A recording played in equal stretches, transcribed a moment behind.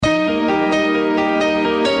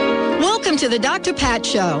to the Dr. Pat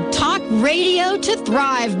Show. Talk radio to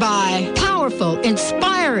thrive by. Powerful,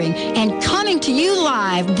 inspiring, and coming to you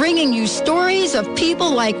live, bringing you stories of people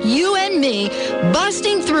like you and me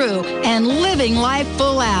busting through and living life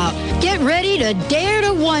full out. Get ready to dare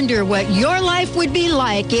to wonder what your life would be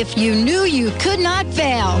like if you knew you could not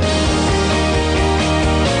fail.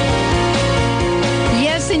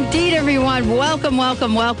 Yes, indeed, everyone.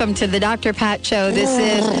 Welcome to the Dr. Pat Show. This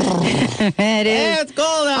is... it is. Hey, it's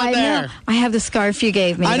cold out there. Know. I have the scarf you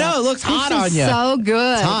gave me. I know. It looks hot on you. So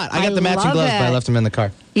good. It's hot. I got the matching gloves, but I left them in the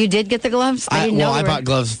car. You did get the gloves? I bought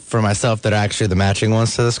gloves for myself that are actually the matching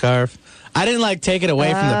ones to the scarf. I didn't take it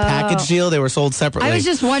away from the package deal. They were sold separately. I was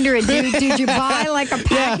just wondering, did you buy a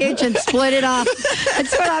package and split it off?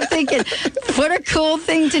 That's what I'm thinking. What a cool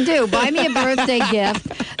thing to do. Buy me a birthday gift,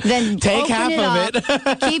 then take open half it of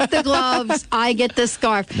up, keep the gloves, I get the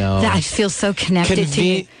scarf. No. I feel so connected to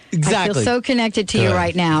you. Exactly. I feel so connected to you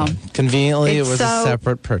right now. Conveniently, it was a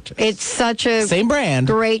separate purchase. It's such a same brand.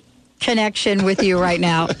 Great connection with you right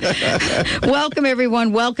now. Welcome,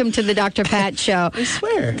 everyone. Welcome to the Dr. Pat Show. I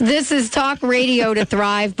swear. This is talk radio to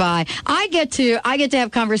thrive by. I get to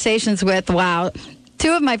have conversations with,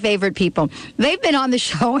 two of my favorite people. They've been on the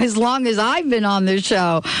show as long as I've been on the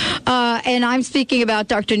show. And I'm speaking about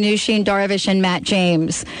Dr. Nooshin Darvish and Matt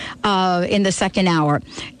James in the second hour.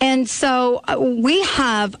 And so we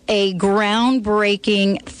have a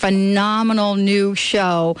groundbreaking, phenomenal new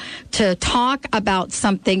show to talk about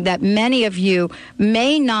something that many of you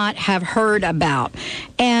may not have heard about.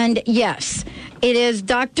 And yes, it is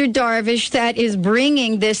Dr. Darvish that is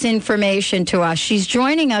bringing this information to us. She's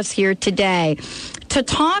joining us here today to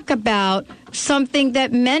talk about something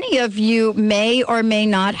that many of you may or may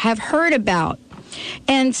not have heard about.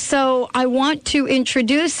 And so I want to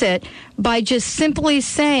introduce it by just simply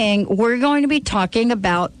saying we're going to be talking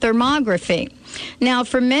about thermography. Now,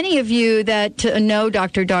 for many of you that know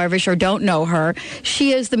Dr. Darvish or don't know her,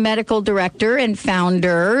 she is the medical director and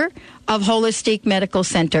founder of Holistique Medical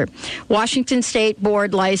Center, Washington State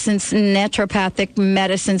Board licensed naturopathic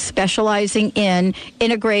medicine specializing in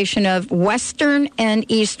integration of Western and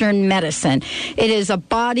Eastern medicine. It is a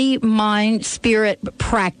body, mind, spirit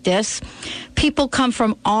practice. People come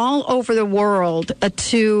from all over the world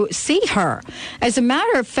to see her. As a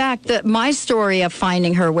matter of fact, my story of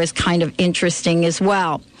finding her was kind of interesting as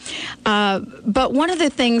well. But one of the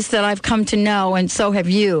things that I've come to know, and so have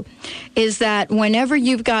you, is that whenever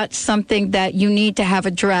you've got something that you need to have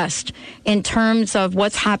addressed in terms of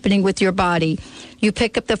what's happening with your body, you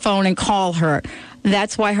pick up the phone and call her.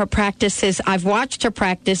 That's why her practice is, I've watched her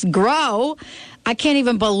practice grow. I can't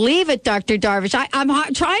even believe it, Dr. Darvish.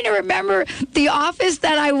 I'm trying to remember the office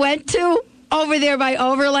that I went to over there by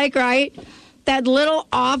Overlake, right? That little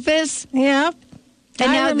office. Yep.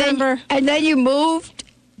 And I remember. And then you moved.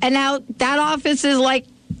 And now that office is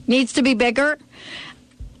needs to be bigger.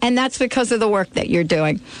 And that's because of the work that you're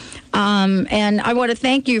doing. And I want to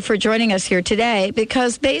thank you for joining us here today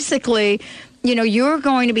because basically, you're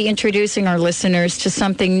going to be introducing our listeners to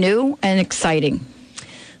something new and exciting.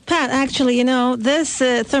 Pat, actually, this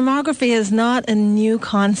thermography is not a new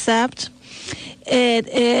concept. It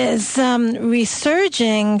is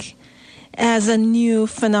resurging as a new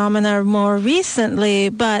phenomena more recently,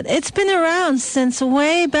 but it's been around since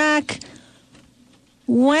way back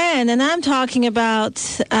when, and I'm talking about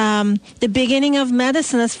the beginning of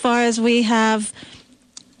medicine as far as we have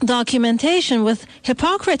documentation with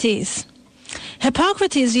Hippocrates.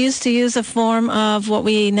 Hippocrates used to use a form of what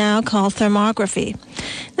we now call thermography.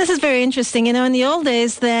 This is very interesting. In the old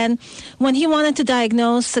days then, when he wanted to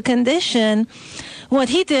diagnose a condition, what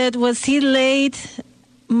he did was he laid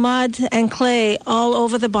mud and clay all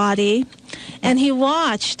over the body, and he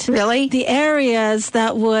watched the areas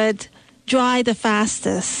that would dry the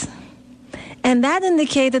fastest. And that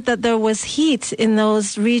indicated that there was heat in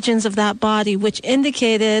those regions of that body, which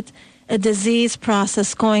indicated a disease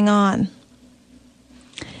process going on.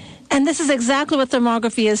 And this is exactly what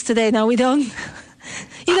thermography is today. Now, you don't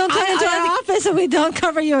come into our office and we don't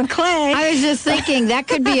cover you in clay. I was just thinking that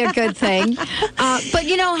could be a good thing. But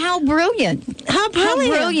how brilliant. How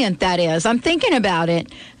brilliant that is. I'm thinking about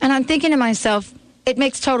it, and I'm thinking to myself, it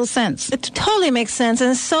makes total sense. It totally makes sense,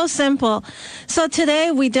 and it's so simple. So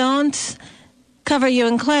today we don't cover you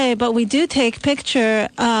in clay, but we do take picture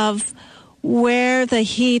of where the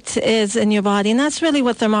heat is in your body. And that's really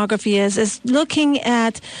what thermography is looking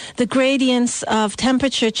at the gradients of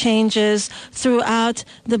temperature changes throughout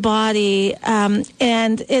the body.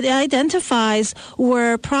 And it identifies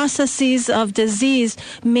where processes of disease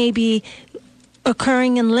may be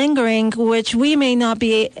occurring and lingering, which we may not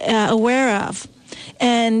be aware of.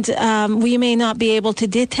 and we may not be able to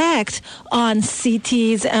detect on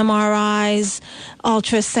CTs, MRIs,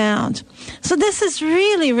 ultrasound. So this is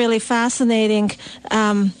really, really fascinating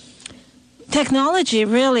technology,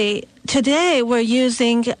 really. Today, we're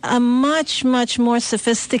using a much, much more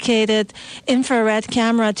sophisticated infrared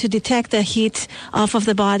camera to detect the heat off of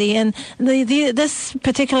the body. And this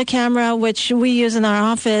particular camera, which we use in our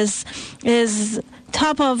office, is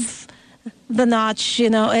top of the notch. You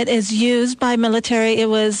know, it is used by military. It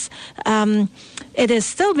is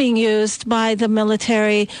still being used by the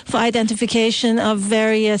military for identification of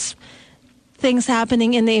various things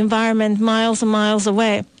happening in the environment miles and miles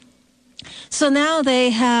away. So now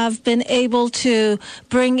they have been able to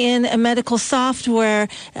bring in a medical software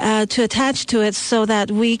to attach to it so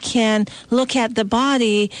that we can look at the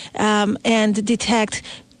body and detect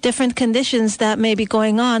different conditions that may be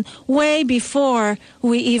going on way before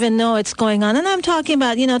we even know it's going on. And I'm talking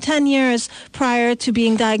about, 10 years prior to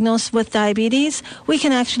being diagnosed with diabetes, we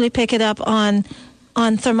can actually pick it up on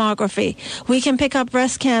thermography. We can pick up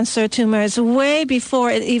breast cancer tumors way before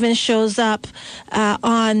it even shows up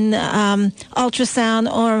on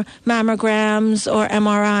ultrasound or mammograms or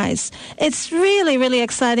MRIs. It's really, really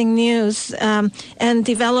exciting news and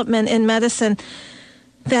development in medicine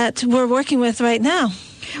that we're working with right now.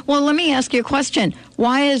 Well, let me ask you a question.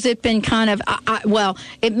 Why has it been kind of, well,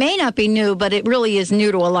 it may not be new, but it really is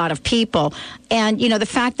new to a lot of people. And, the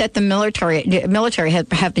fact that the military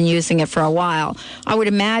have been using it for a while, I would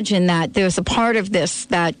imagine that there's a part of this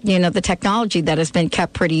that, the technology that has been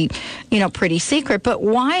kept pretty secret. But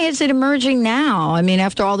why is it emerging now? I mean,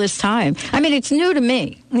 after all this time? I mean, it's new to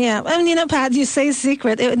me. Yeah. I mean, Pat, you say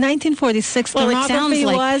secret. 1946, thermography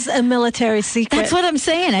was a military secret. That's what I'm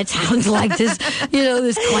saying. It sounds like this,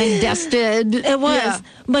 this clandestine. It was. Yeah.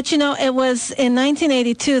 But, it was in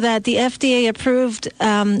 1982 that the FDA approved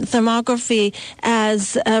thermography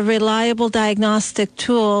as a reliable diagnostic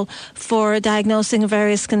tool for diagnosing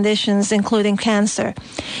various conditions, including cancer.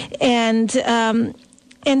 And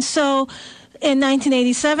so in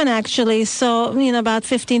 1987, actually, so, about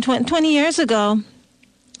 20 years ago,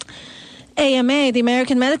 AMA, the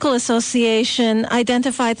American Medical Association,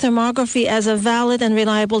 identified thermography as a valid and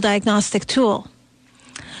reliable diagnostic tool.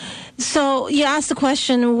 So you asked the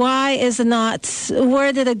question, why is it not,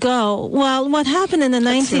 where did it go? Well, what happened in the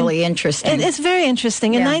That's really interesting. It's very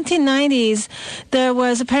interesting. In 1990s, there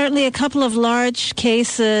was apparently a couple of large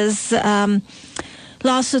cases,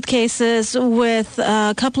 lawsuit cases with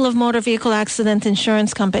a couple of motor vehicle accident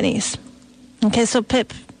insurance companies. Okay, so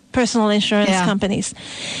PIP, personal insurance companies.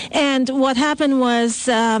 And what happened was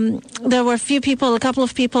there were a couple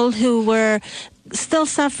of people who were still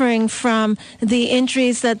suffering from the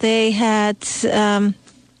injuries that they had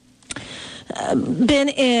been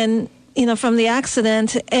in, from the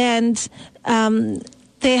accident, and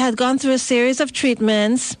they had gone through a series of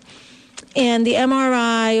treatments, and the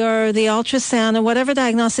MRI or the ultrasound or whatever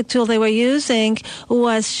diagnostic tool they were using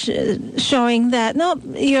was showing that, no,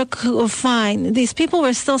 you're fine. These people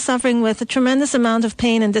were still suffering with a tremendous amount of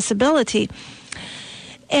pain and disability.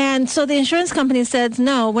 And so the insurance company said,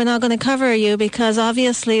 no, we're not going to cover you because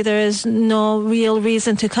obviously there is no real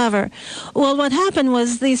reason to cover. Well, what happened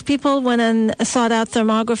was these people went and sought out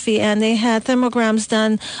thermography, and they had thermograms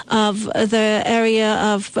done of the area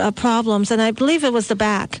of problems, and I believe it was the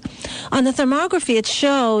back. On the thermography, it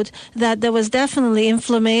showed that there was definitely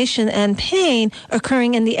inflammation and pain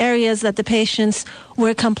occurring in the areas that the patients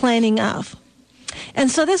were complaining of.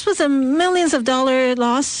 And so this was a millions of dollar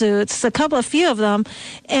lawsuits, a few of them,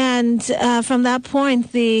 and from that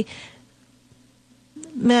point, the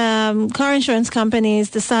car insurance companies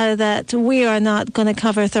decided that we are not going to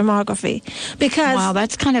cover thermography because. Wow,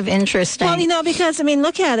 that's kind of interesting. Well, because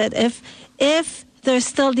look at it. If they're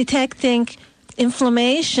still detecting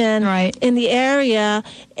inflammation in the area,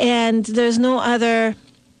 and there's no other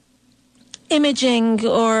imaging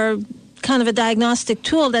or kind of a diagnostic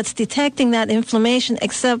tool that's detecting that inflammation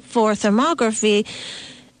except for thermography,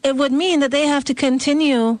 it would mean that they have to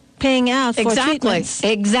continue paying out for treatments.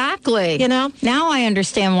 Exactly. Now I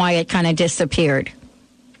understand why it kind of disappeared.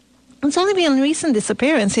 It's only been a recent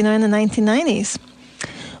disappearance, in the 1990s.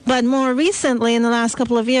 But more recently, in the last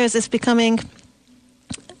couple of years, it's becoming,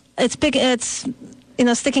 it's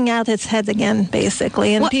sticking out its head again,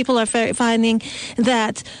 basically. And people are finding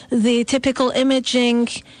that the typical imaging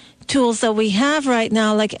tools that we have right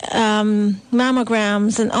now, like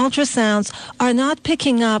mammograms and ultrasounds, are not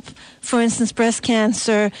picking up, for instance, breast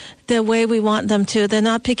cancer the way we want them to. They're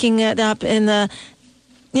not picking it up in the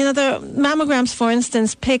mammograms, for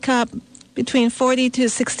instance, pick up between 40 to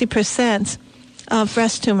 60% of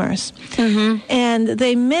breast tumors. And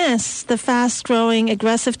they miss the fast-growing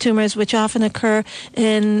aggressive tumors, which often occur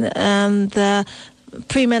in the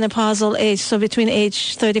premenopausal age, so between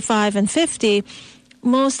age 35 and 50.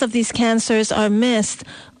 Most of these cancers are missed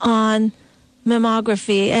on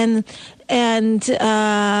mammography. And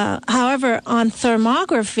however, on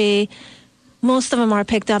thermography, most of them are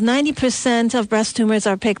picked up. 90% of breast tumors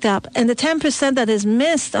are picked up. And the 10% that is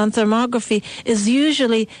missed on thermography is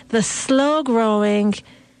usually the slow-growing,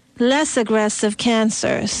 less aggressive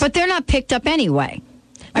cancers. But they're not picked up anyway.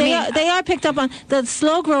 They are picked up on, the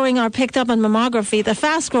slow-growing are picked up on mammography. The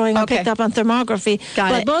fast-growing are picked up on thermography.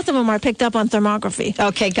 But both of them are picked up on thermography.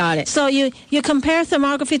 Okay, got it. So you compare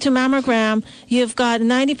thermography to mammogram, you've got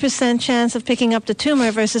 90% chance of picking up the tumor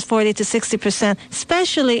versus 40 to 60%,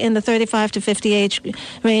 especially in the 35 to 50 age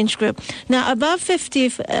range group. Now, above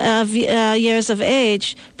 50 years of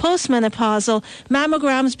age, postmenopausal,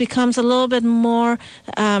 mammograms becomes a little bit more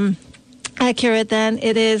accurate than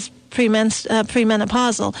it is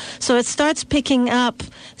premenopausal. So it starts picking up,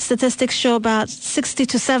 statistics show about 60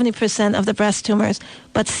 to 70% of the breast tumors,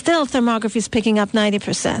 but still thermography is picking up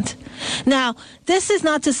 90%. Now, this is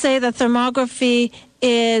not to say that thermography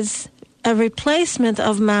is a replacement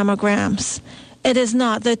of mammograms. It is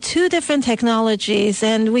not. They're two different technologies,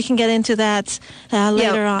 and we can get into that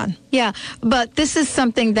later on. Yeah, but this is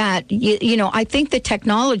something that, I think the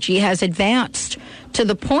technology has advanced to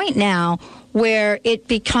the point now where it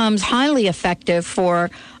becomes highly effective for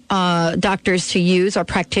doctors to use or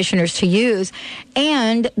practitioners to use,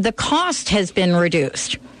 and the cost has been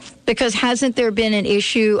reduced. Because hasn't there been an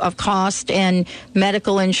issue of cost and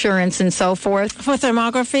medical insurance and so forth? For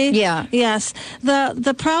thermography? Yeah. Yes.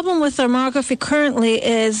 The problem with thermography currently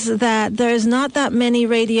is that there's not that many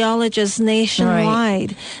radiologists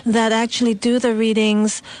nationwide that actually do the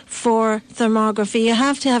readings for thermography. You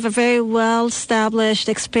have to have a very well-established,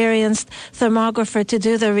 experienced thermographer to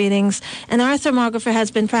do the readings. And our thermographer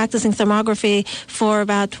has been practicing thermography for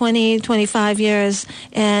about 20, 25 years,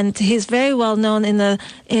 and he's very well known in the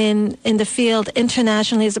field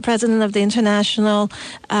internationally. He's the president of the International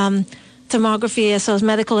Thermography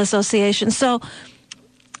Medical Association. So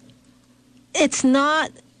it's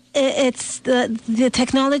not, the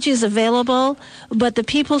technology is available, but the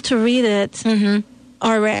people to read it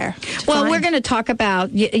are rare. Well, we're going to talk about,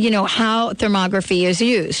 how thermography is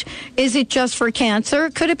used. Is it just for cancer?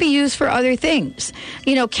 Could it be used for other things?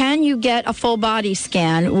 Can you get a full body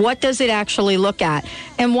scan? What does it actually look at?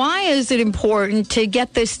 And why is it important to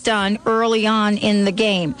get this done early on in the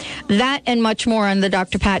game? That and much more on the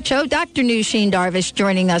Dr. Pat Show. Dr. Nooshin Darvish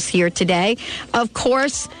joining us here today. Of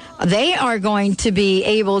course, they are going to be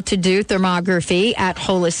able to do thermography at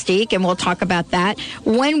Holistique, and we'll talk about that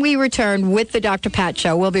when we return with the Dr. Pat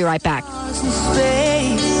Show. We'll be right back.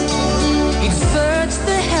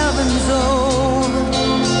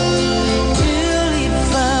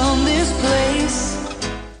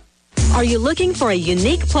 Are you looking for a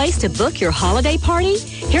unique place to book your holiday party?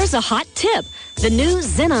 Here's a hot tip. The new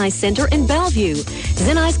Zenai Center in Bellevue.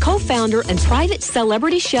 Zenai's co-founder and private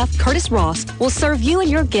celebrity chef Curtis Ross will serve you and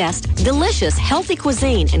your guests delicious, healthy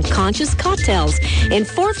cuisine and conscious cocktails in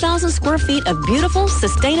 4,000 square feet of beautiful,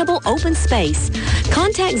 sustainable open space.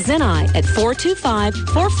 Contact Zenai at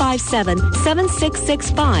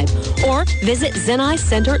 425-457-7665 or visit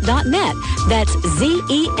zenaicenter.net. That's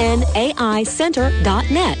ZENAI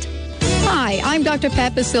Center.net. Hi, I'm Dr.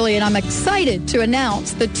 Pat Basili, and I'm excited to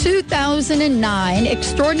announce the 2009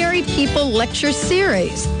 Extraordinary People Lecture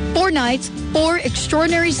Series. 4 nights, 4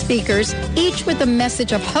 extraordinary speakers, each with a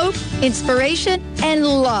message of hope, inspiration, and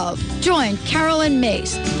love. Join Carolyn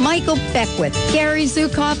Mace, Michael Beckwith, Gary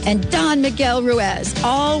Zukoff, and Don Miguel Ruiz,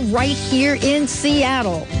 all right here in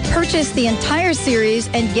Seattle. Purchase the entire series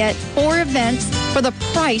and get 4 events for the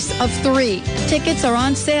price of 3. Tickets are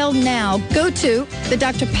on sale now. Go to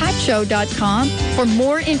thedrpatshow.com for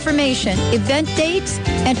more information, event dates,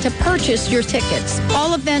 and to purchase your tickets.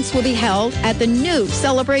 All events will be held at the new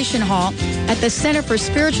Celebration Hall at the Center for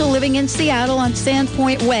Spiritual Living in Seattle on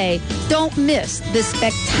Sandpoint Way. Don't miss this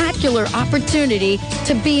spectacular opportunity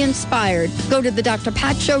to be inspired. Go to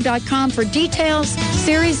thedrpatshow.com for details.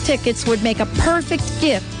 Series tickets would make a perfect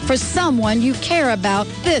gift for someone you care about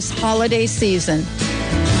this holiday season.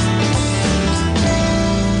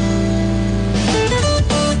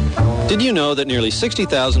 Did you know that nearly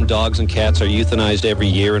 60,000 dogs and cats are euthanized every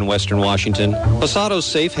year in Western Washington? Pasado's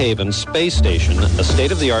Safe Haven Space Station, a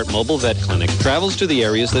state-of-the-art mobile vet clinic, travels to the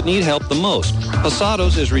areas that need help the most.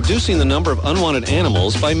 Pasado's is reducing the number of unwanted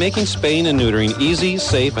animals by making spaying and neutering easy,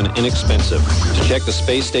 safe, and inexpensive. To check the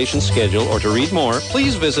space station schedule or to read more,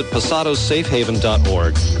 please visit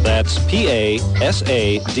pasadosafehaven.org. That's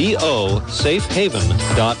P-A-S-A-D-O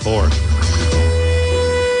safehaven.org.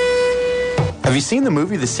 Have you seen the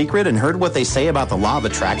movie The Secret and heard what they say about the law of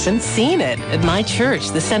attraction? Seen it. At my church,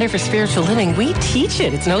 the Center for Spiritual Living, we teach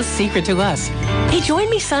it. It's no secret to us. Hey, join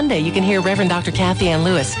me Sunday. You can hear Reverend Dr. Kathy Ann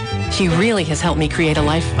Lewis. She really has helped me create a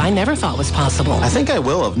life I never thought was possible. I think I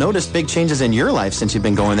will have noticed big changes in your life since you've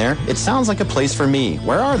been going there. It sounds like a place for me.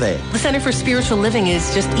 Where are they? The Center for Spiritual Living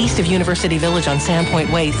is just east of University Village on Sandpoint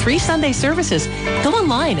Way. 3 Sunday services. Go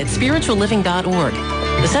online at spiritualliving.org.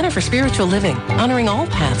 The Center for Spiritual Living, honoring all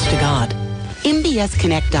paths to God.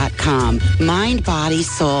 MBSConnect.com, Mind, Body,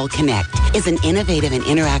 Soul Connect, is an innovative and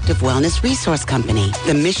interactive wellness resource company.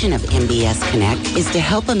 The mission of MBS Connect is to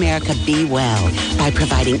help America be well by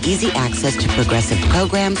providing easy access to progressive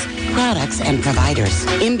programs, products, and providers.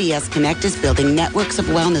 MBS Connect is building networks of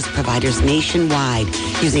wellness providers nationwide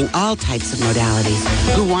using all types of modalities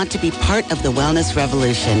who want to be part of the wellness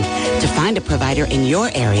revolution. To find a provider in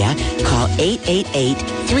your area, call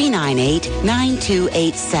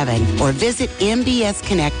 888-398-9287 or visit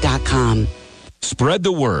mbsconnect.com. Spread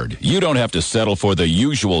the word. You don't have to settle for the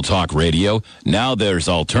usual talk radio. Now there's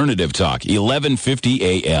Alternative Talk,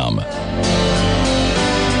 1150 a.m.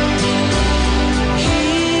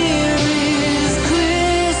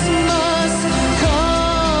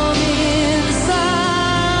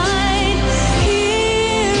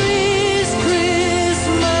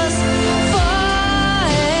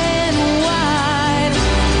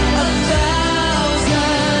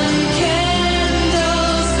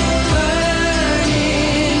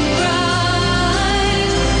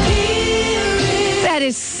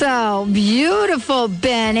 So beautiful,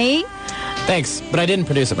 Benny. Thanks, but I didn't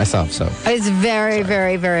produce it myself, so. It's very,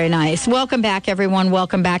 very, very nice. Welcome back, everyone.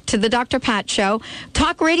 Welcome back to the Dr. Pat Show.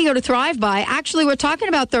 Talk radio to thrive by. Actually, we're talking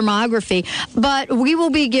about thermography, but we will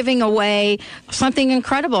be giving away something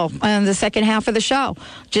incredible in the second half of the show.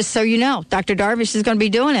 Just so you know, Dr. Darvish is going to be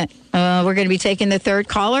doing it. We're going to be taking the third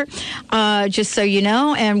caller, just so you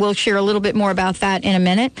know, and we'll share a little bit more about that in a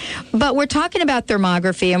minute. But we're talking about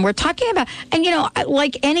thermography, and we're talking about, and you know,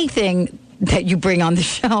 like anything that you bring on the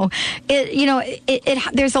show,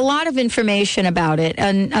 there's a lot of information about it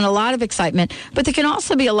and a lot of excitement, but there can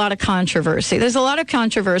also be a lot of controversy. There's a lot of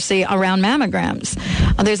controversy around mammograms.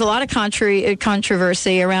 There's a lot of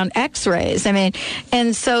controversy around x-rays. I mean,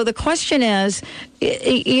 and so the question is,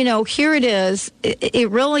 here it is. It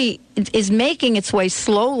really is making its way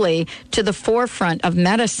slowly to the forefront of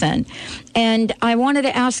medicine. And I wanted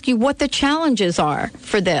to ask you what the challenges are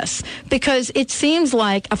for this, because it seems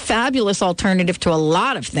like a fabulous alternative to a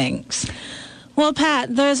lot of things. Well,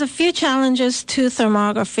 Pat, there's a few challenges to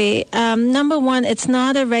thermography. Number one, it's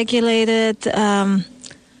not a regulated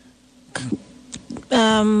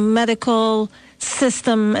medical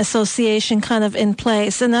system association kind of in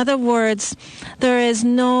place. In other words, there is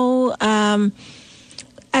no,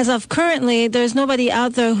 as of currently, there's nobody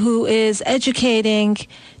out there who is educating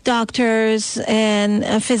doctors and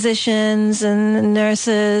physicians and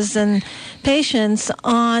nurses and patients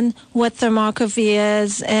on what thermography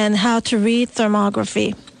is and how to read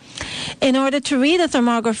thermography. In order to read a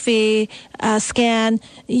thermography scan,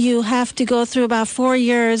 you have to go through about 4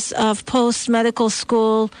 years of post-medical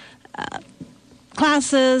school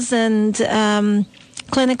classes and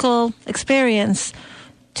clinical experience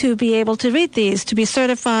to be able to read these, to be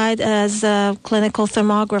certified as a clinical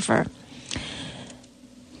thermographer.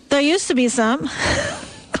 There used to be some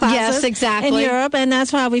classes yes, exactly. in Europe, and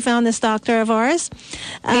that's why we found this doctor of ours.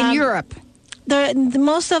 In Europe.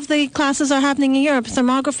 Most of the classes are happening in Europe.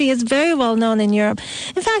 Thermography is very well known in Europe.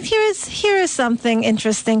 In fact, here is something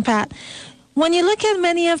interesting, Pat. When you look at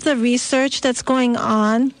many of the research that's going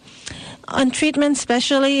on treatment,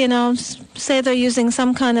 especially, say they're using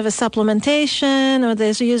some kind of a supplementation or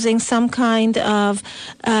they're using some kind of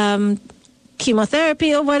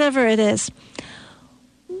chemotherapy or whatever it is.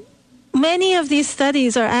 Many of these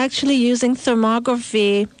studies are actually using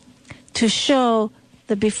thermography to show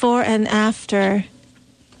the before and after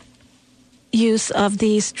use of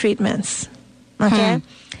these treatments. Okay?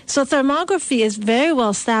 So thermography is very well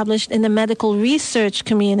established in the medical research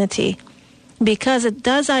community because it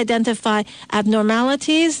does identify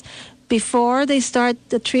abnormalities before they start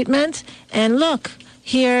the treatment. And look,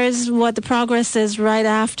 here's what the progress is right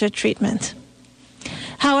after treatment.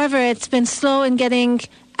 However, it's been slow in getting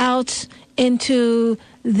out into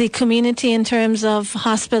the community in terms of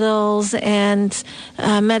hospitals and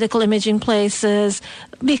medical imaging places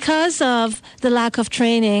because of the lack of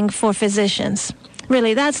training for physicians.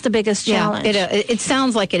 Really, that's the biggest challenge. Yeah, it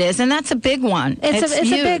sounds like it is, and that's a big one. It's a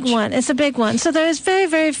big one. It's a big one. So there's very,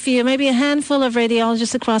 very few, maybe a handful of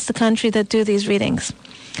radiologists across the country that do these readings.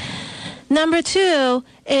 Number two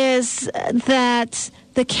is that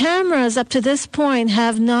the cameras up to this point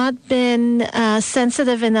have not been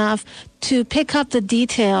sensitive enough to pick up the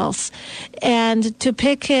details and to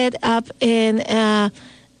pick it up in a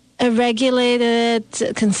regulated,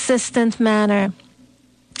 consistent manner.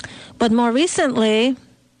 But more recently,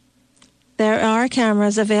 there are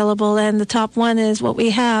cameras available, and the top one is what we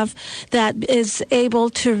have that is able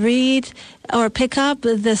to read or pick up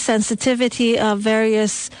the sensitivity of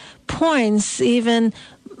various points, even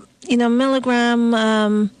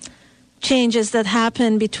milligram changes that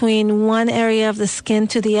happen between one area of the skin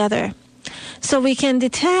to the other. So we can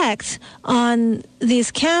detect on these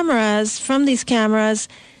cameras, from these cameras,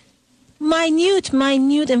 minute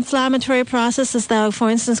inflammatory processes that are,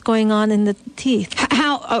 for instance, going on in the teeth.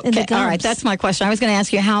 Okay, all right, that's my question. I was going to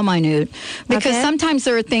ask you how minute, because sometimes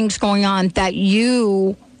there are things going on that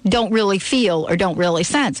you don't really feel or don't really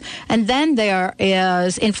sense. And then there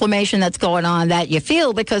is inflammation that's going on that you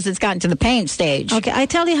feel because it's gotten to the pain stage. Okay, I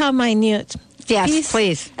tell you how minute. Yes,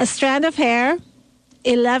 please. A strand of hair,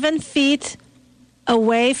 11 feet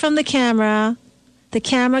away from the camera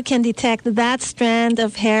can detect that strand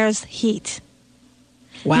of hair's heat.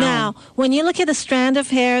 Wow. Now, when you look at a strand of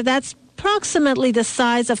hair, that's approximately the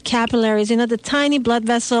size of capillaries, the tiny blood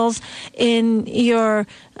vessels in your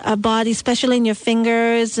body, especially in your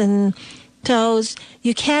fingers and toes.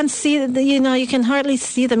 You can't see, you can hardly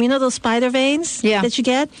see them. Those spider veins that you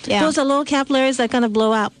get? Yeah. Those are little capillaries that kind of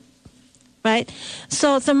blow out. Right?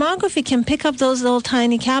 So thermography can pick up those little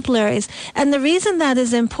tiny capillaries. And the reason that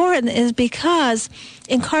is important is because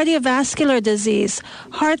in cardiovascular disease,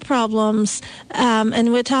 heart problems,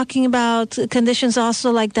 and we're talking about conditions also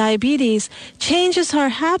like diabetes, changes are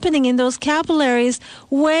happening in those capillaries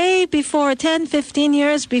way before, 10, 15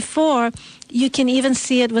 years before you can even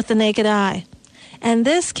see it with the naked eye. And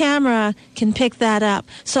this camera can pick that up.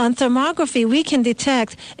 So on thermography, we can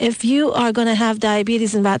detect if you are going to have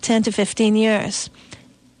diabetes in about 10 to 15 years.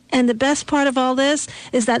 And the best part of all this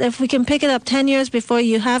is that if we can pick it up 10 years before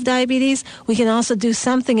you have diabetes, we can also do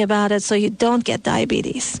something about it so you don't get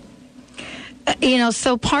diabetes.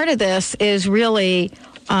 So part of this is really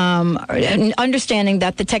understanding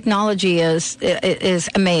that the technology is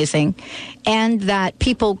amazing, and that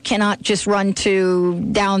people cannot just run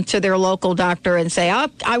down to their local doctor and say, "Oh,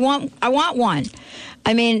 I want one."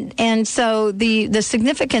 I mean, and so the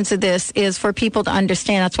significance of this is for people to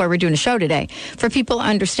understand. That's why we're doing a show today, for people to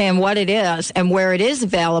understand what it is and where it is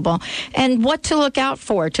available and what to look out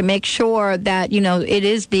for to make sure that, it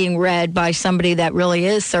is being read by somebody that really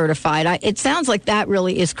is certified. It sounds like that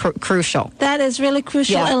really is crucial. That is really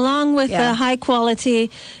crucial, along with a high-quality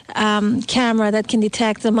camera that can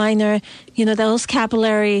detect the minor, those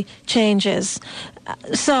capillary changes.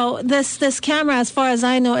 So this camera, as far as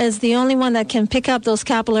I know, is the only one that can pick up those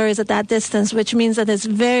capillaries at that distance, which means that it's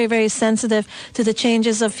very, very sensitive to the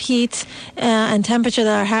changes of heat and temperature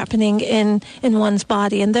that are happening in one's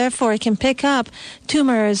body. And therefore, it can pick up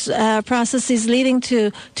tumors, processes leading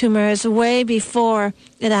to tumors way before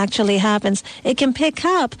it actually happens. It can pick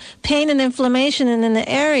up pain and inflammation in an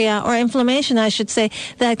area, or inflammation, I should say,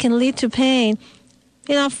 that can lead to pain,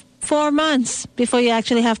 4 months before you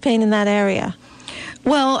actually have pain in that area.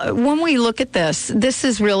 Well, when we look at this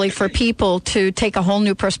is really for people to take a whole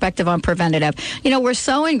new perspective on preventative. We're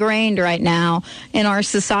so ingrained right now in our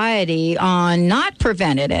society on not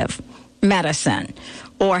preventative medicine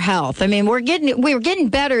or health. I mean, we're getting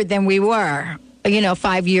better than we were,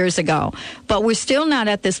 5 years ago, but we're still not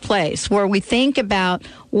at this place where we think about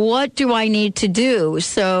what do I need to do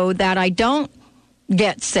so that I don't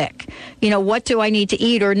get sick. What do I need to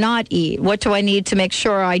eat or not eat? What do I need to make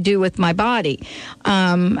sure I do with my body?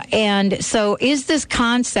 And so is this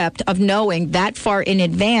concept of knowing that far in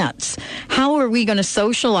advance, how are we going to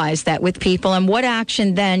socialize that with people, and what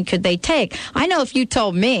action then could they take? I know if you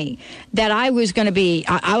told me that I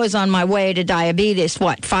was on my way to diabetes,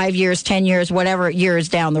 5 years, 10 years, whatever years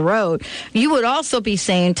down the road, you would also be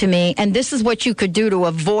saying to me, and this is what you could do to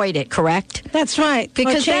avoid it, correct? That's right.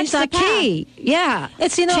 Because that's the key. Yeah.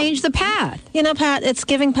 It's, change the path. Pat, it's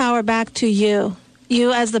giving power back to you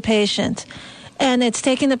as the patient. And it's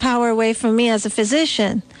taking the power away from me as a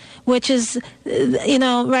physician, which is,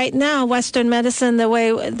 right now, Western medicine, the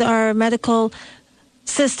way our medical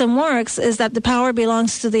system works is that the power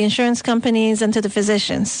belongs to the insurance companies and to the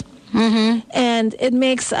physicians. Mm-hmm. And it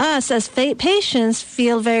makes us as patients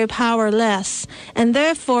feel very powerless. And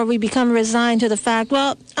therefore, we become resigned to the fact,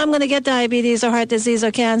 well, I'm going to get diabetes or heart disease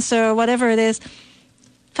or cancer or whatever it is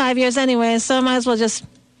 5 years anyway, so I might as well just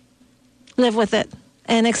live with it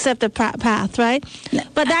and accept the path, right?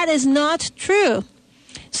 But that is not true.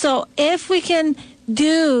 So if we can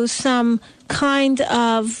do some kind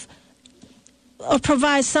of, or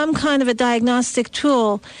provide some kind of a diagnostic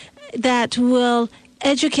tool that will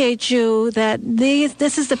educate you that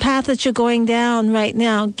this is the path that you're going down right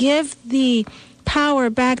now. Give the power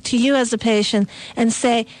back to you as a patient and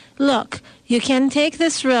say, look, you can take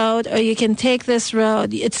this road or you can take this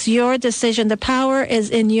road. It's your decision. The power is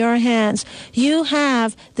in your hands. You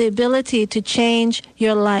have the ability to change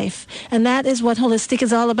your life. And that is what Holistique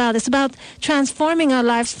is all about. It's about transforming our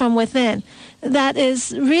lives from within. That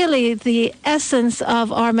is really the essence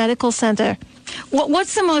of our medical center.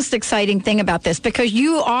 What's the most exciting thing about this? Because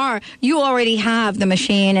you already have the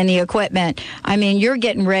machine and the equipment. I mean, you're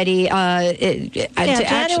getting ready.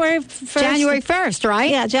 January 1st. January 1st, right?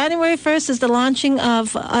 Yeah, January 1st is the launching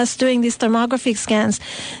of us doing these thermography scans.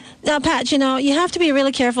 Now, Pat, you have to be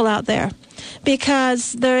really careful out there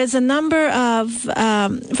because there is a number of,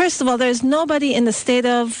 first of all, there's nobody in the state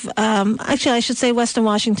of, actually, I should say Western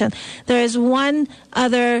Washington. There is one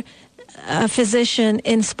other physician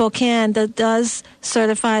in Spokane that does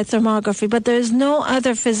certified thermography, but there's no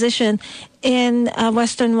other physician in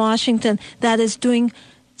Western Washington that is doing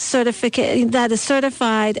that is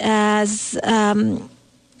certified as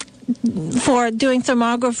for doing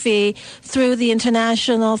thermography through the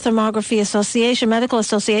International Thermography Association, Medical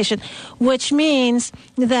Association, which means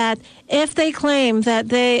that if they claim that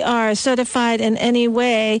they are certified in any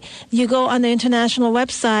way, you go on the international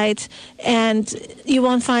website and you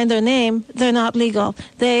won't find their name. They're not legal.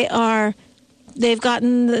 They've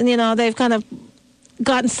gotten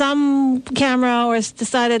some camera or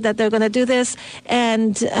decided that they're going to do this,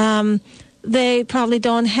 and they probably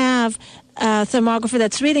don't have thermographer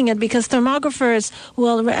that's reading it, because thermographers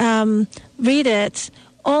will read it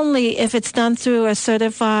only if it's done through a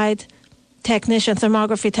certified technician,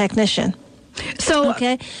 thermography technician. So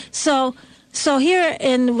here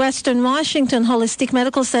in Western Washington, Holistique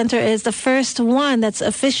Medical Center is the first one that's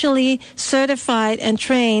officially certified and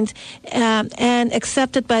trained and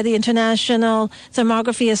accepted by the International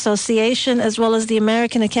Thermography Association, as well as the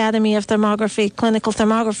American Academy of Thermography, Clinical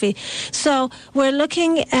Thermography. So we're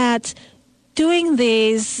looking at doing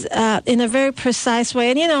these in a very precise way.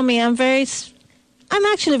 And you know me, I'm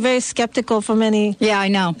actually very skeptical for many. Yeah, I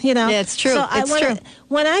know. Yeah, it's true. So it's true.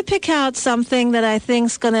 When I pick out something that I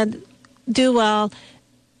think's going to do well,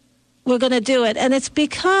 we're going to do it. And it's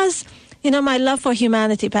because, my love for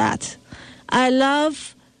humanity, Pat. I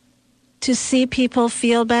love to see people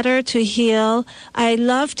feel better, to heal. I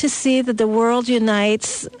love to see that the world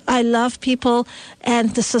unites. I love people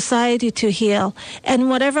and the society to heal.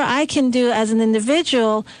 And whatever I can do as an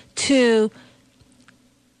individual to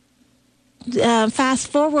fast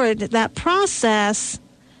forward that process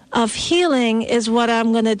of healing is what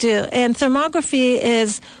I'm going to do. And thermography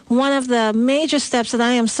is one of the major steps that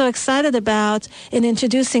I am so excited about in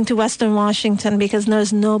introducing to Western Washington, because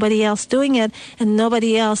there's nobody else doing it and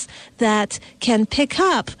nobody else that can pick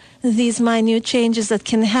up these minute changes that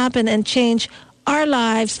can happen and change our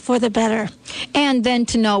lives for the better. And then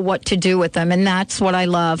to know what to do with them. And that's what I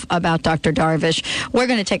love about Dr. Darvish. We're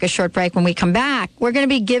going to take a short break. When we come back, we're going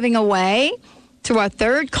to be giving away to our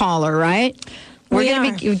third caller, right? We're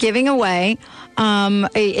going to be giving away, and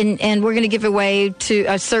we're going to give away to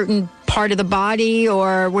a certain part of the body,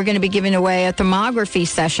 or we're going to be giving away a thermography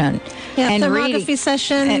session. Yeah, and thermography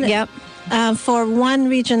session. Yep. For one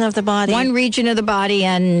region of the body. One region of the body,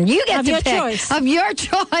 and you get to pick. Choice. Of your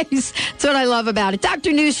choice. That's what I love about it.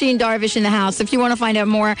 Dr. Nooshin Darvish in the house. If you want to find out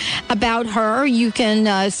more about her, you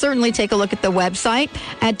can certainly take a look at the website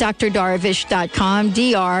at drdarvish.com,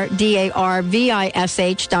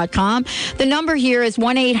 drdarvish.com. The number here is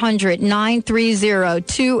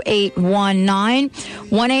 1-800-930-2819,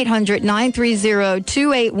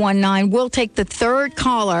 1-800-930-2819. We'll take the third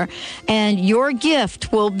caller, and your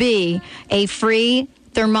gift will be a free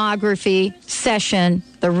thermography session,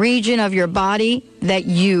 the region of your body that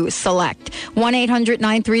you select.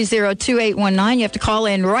 1-800-930-2819. You have to call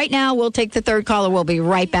in right now. We'll take the third caller. We'll be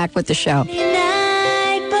right back with the show.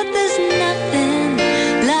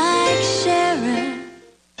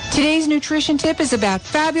 Today's nutrition tip is about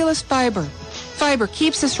fabulous fiber. Fiber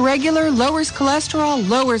keeps us regular, lowers cholesterol,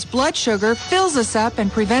 lowers blood sugar, fills us up,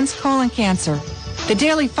 and prevents colon cancer. The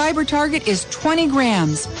daily fiber target is 20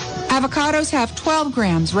 grams. Avocados have 12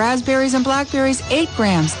 grams, raspberries and blackberries 8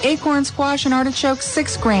 grams, acorn, squash, and artichokes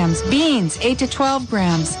 6 grams, beans 8 to 12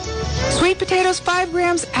 grams, sweet potatoes 5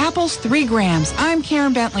 grams, apples 3 grams. I'm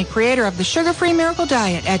Karen Bentley, creator of the Sugar-Free Miracle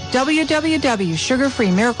Diet at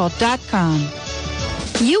www.sugarfreemiracle.com.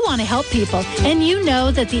 You want to help people, and you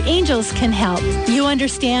know that the angels can help. You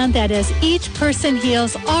understand that as each person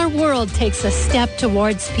heals, our world takes a step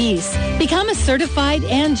towards peace. Become a certified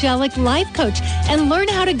angelic life coach and learn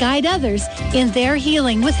how to guide others in their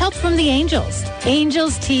healing with help from the angels.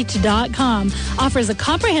 AngelsTeach.com offers a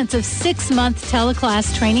comprehensive 6-month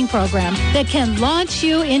teleclass training program that can launch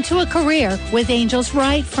you into a career with angels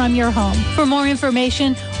right from your home. For more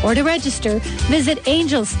information or to register, visit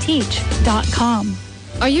AngelsTeach.com.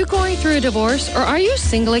 Are you going through a divorce or are you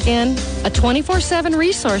single again? A 24/7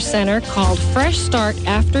 resource center called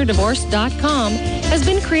FreshStartAfterDivorce.com has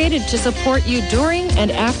been created to support you during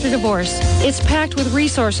and after divorce. It's packed with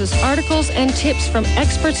resources, articles, and tips from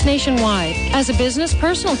experts nationwide. As a business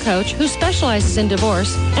personal coach who specializes in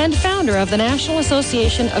divorce and founder of the National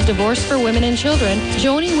Association of Divorce for Women and Children,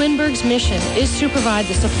 Joni Winberg's mission is to provide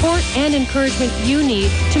the support and encouragement you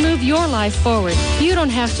need to move your life forward. You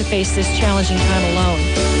don't have to face this challenging time alone.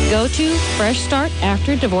 Go to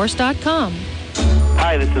FreshStartAfterDivorce.com.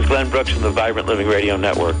 Hi, this is Glenn Brooks from the Vibrant Living Radio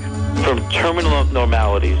Network. From terminal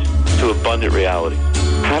normalities to abundant realities,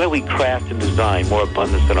 how do we craft and design more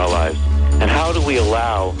abundance in our lives? And how do we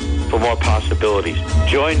allow for more possibilities?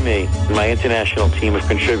 Join me and my international team of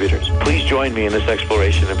contributors. Please join me in this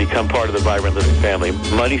exploration and become part of the Vibrant Living family,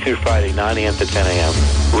 Monday through Friday, 9 a.m. to 10 a.m.,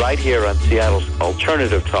 right here on Seattle's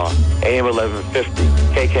Alternative Talk, AM 1150,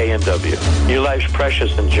 KKNW. Your life's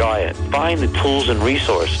precious, enjoy it. Find the tools and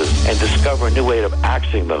resources and discover a new way of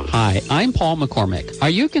accessing those. Hi, I'm Paul McCormick. Are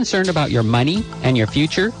you concerned about your money and your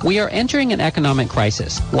future? We are entering an economic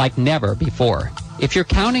crisis like never before. If you're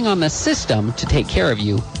counting on the system to take care of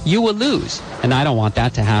you, you will lose, and I don't want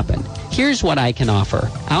that to happen. Here's what I can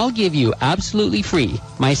offer. I'll give you absolutely free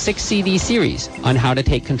my 6-CD series on how to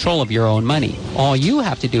take control of your own money. All you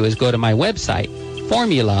have to do is go to my website,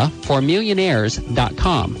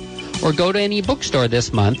 formulaformillionaires.com, or go to any bookstore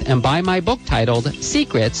this month and buy my book titled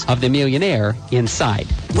Secrets of the Millionaire Inside.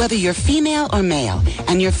 Whether you're female or male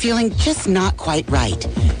and you're feeling just not quite right,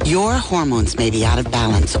 your hormones may be out of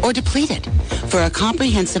balance or depleted. For a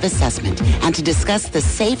comprehensive assessment and to discuss the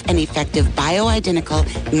safe and effective bioidentical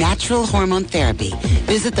natural hormone therapy,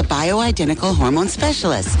 visit the Bioidentical Hormone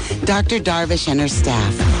Specialist, Dr. Darvish and her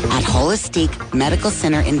staff at Holistique Medical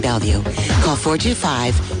Center in Bellevue. Call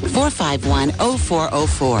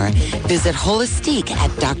 425-451-0404. Visit Holistique at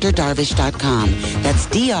drdarvish.com. That's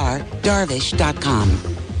drdarvish.com.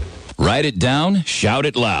 Write it down, shout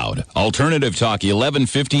it loud. Alternative Talk,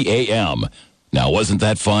 1150 AM. Now, wasn't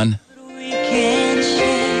that fun?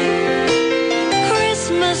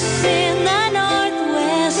 Christmas in the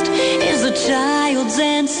Northwest is a child's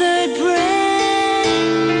answered prayer.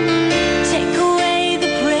 Take away the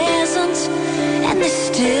presents and they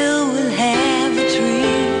still will have a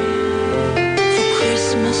tree. For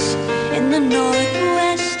Christmas in the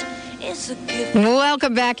Northwest is a gift.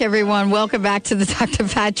 Welcome back, everyone. Welcome back to the Dr.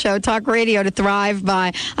 Pat Show, talk radio to thrive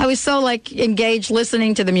by. I was so engaged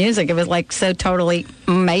listening to the music. It was so totally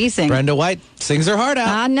amazing. Brenda White sings her heart out.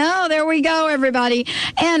 I know. There we go, everybody.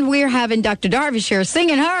 And we're having Dr. Darvish here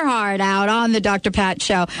singing her heart out on the Dr. Pat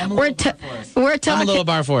Show. We're talking. I'm a little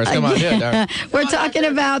bar for us. Come on, do it, Darvish. We're talking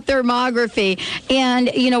about thermography, and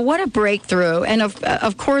what a breakthrough. And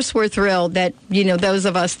of course, we're thrilled that those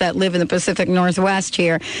of us that live in the Pacific Northwest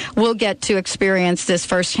here will get to experience this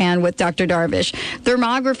firsthand with Dr. Darvish.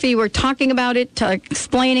 Thermography. We're talking about it,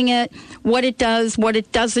 explaining it, what it does, what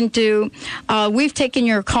it doesn't do. We've taken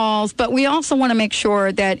your calls, but we also want to make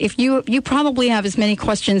sure that if you probably have as many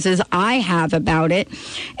questions as I have about it.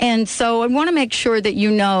 And so I want to make sure that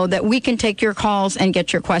you know that we can take your calls and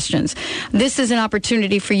get your questions. This is an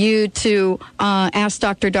opportunity for you to ask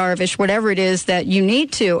Dr. Darvish whatever it is that you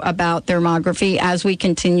need to about thermography as we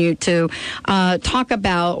continue to talk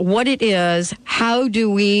about what it is, how do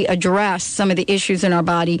we address some of the issues in our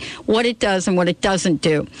body, what it does and what it doesn't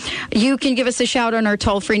do. You can give us a shout on our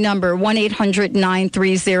toll-free number,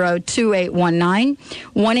 1-800-930-2819,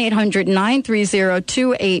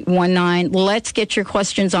 1-800-930-2819. Let's get your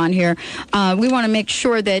questions on here. We want to make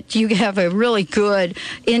sure that you have a really good,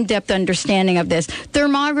 in-depth understanding of this.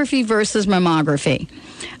 Thermography versus mammography.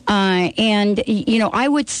 I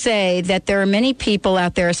would say that there are many people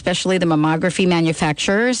out there, especially the mammography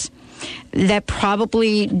manufacturers, that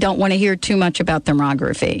probably don't want to hear too much about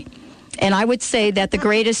thermography. And I would say that the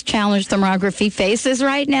greatest challenge thermography faces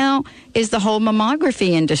right now is the whole mammography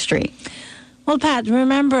industry. Well, Pat,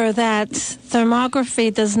 remember that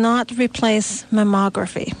thermography does not replace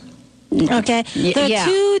mammography. Okay? There are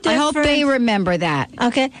two different... I hope they remember that.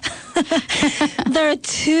 Okay? There are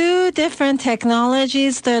two different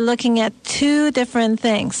technologies. They're looking at two different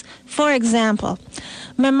things. For example,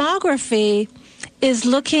 mammography is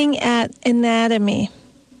looking at anatomy.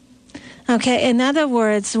 Okay, in other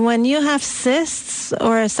words, when you have cysts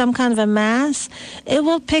or some kind of a mass, it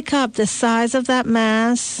will pick up the size of that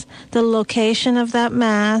mass, the location of that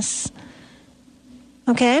mass.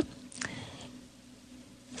 Okay?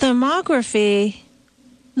 Thermography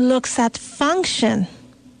looks at function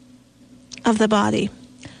of the body.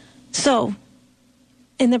 So,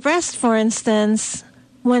 in the breast, for instance,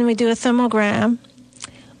 when we do a thermogram,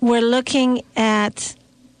 we're looking at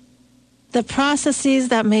the processes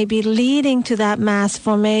that may be leading to that mass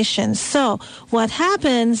formation. So what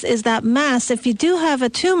happens is that mass, if you do have a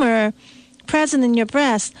tumor present in your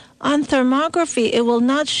breast, on thermography, it will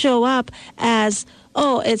not show up as,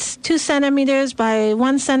 oh, it's 2 centimeters by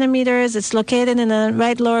 1 centimeter, it's located in the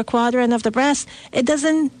right lower quadrant of the breast. It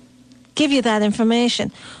doesn't give you that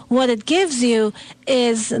information. What it gives you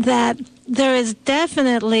is that there is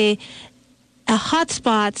definitely a hot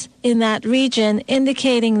spot in that region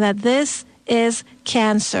indicating that this is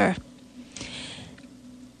cancer.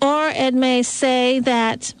 Or it may say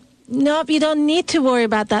that, nope, you don't need to worry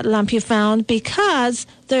about that lump you found because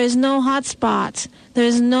there is no hot spot. There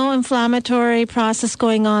is no inflammatory process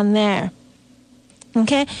going on there.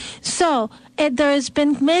 Okay? So there's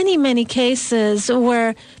been many, many cases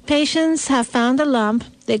where patients have found a lump.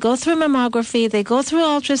 They go through mammography. They go through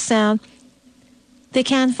ultrasound. They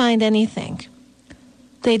can't find anything.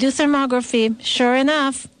 They do thermography. Sure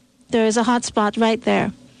enough, there is a hot spot right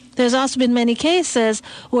there. There's also been many cases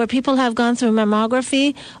where people have gone through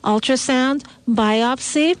mammography, ultrasound,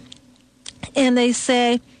 biopsy, and they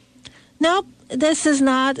say, nope, this is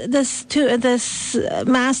not, this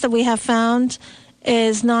mass that we have found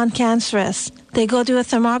is non-cancerous. They go do a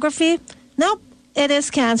thermography. Nope, it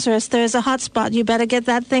is cancerous. There's a hot spot. You better get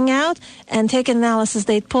that thing out and take an analysis.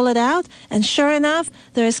 They pull it out, and sure enough,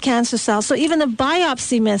 there is cancer cells. So even the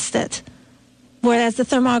biopsy missed it, whereas the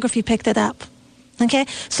thermography picked it up. Okay,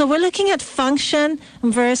 so we're looking at function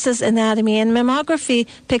versus anatomy, and mammography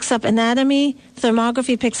picks up anatomy,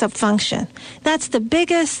 thermography picks up function. That's the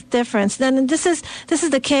biggest difference. Then this is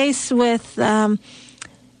the case with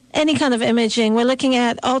any kind of imaging. We're looking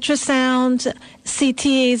at ultrasound,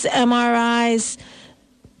 CTs, MRIs,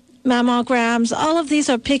 mammograms. All of these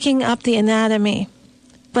are picking up the anatomy.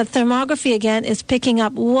 But thermography, again, is picking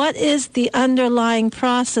up what is the underlying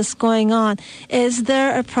process going on. Is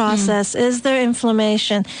there a process? Is there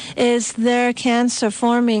inflammation? Is there cancer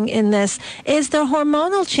forming in this? Is there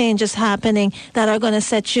hormonal changes happening that are going to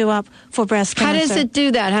set you up for breast cancer? How does it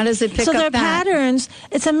do that? How does it pick up that? So there are patterns.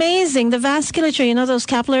 It's amazing. The vasculature, those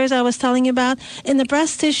capillaries I was telling you about, in the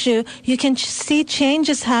breast tissue, you can see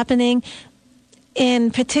changes happening in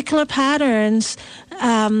particular patterns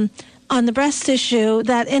on the breast tissue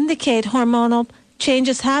that indicate hormonal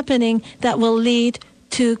changes happening that will lead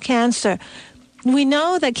to cancer. We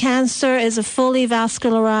know that cancer is a fully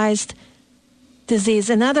vascularized disease.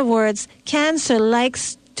 In other words, cancer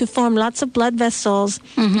likes to form lots of blood vessels,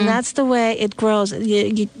 and that's the way it grows.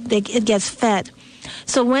 It gets fed.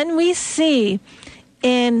 So when we see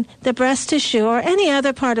in the breast tissue or any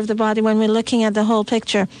other part of the body, when we're looking at the whole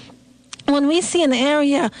picture, when we see an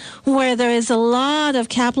area where there is a lot of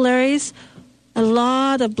capillaries, a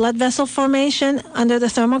lot of blood vessel formation under the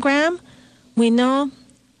thermogram, we know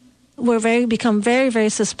become very, very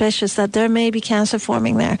suspicious that there may be cancer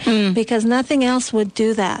forming there because nothing else would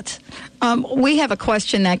do that. We have a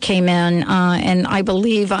question that came in, and I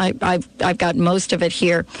believe I've got most of it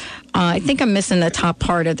here. I think I'm missing the top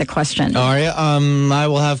part of the question. Oh, are you? I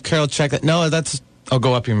will have Carol check that. No, I'll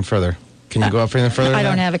go up even further. Can you go up even further? I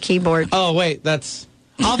don't have a keyboard. Oh, wait,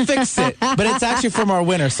 I'll fix it. But it's actually from our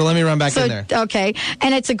winner, so let me run back in there. Okay,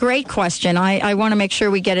 and it's a great question. I want to make sure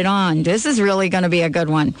we get it on. This is really going to be a good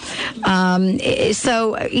one.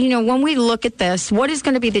 So, when we look at this, what is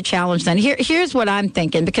going to be the challenge then? Here's what I'm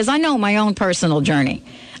thinking, because I know my own personal journey.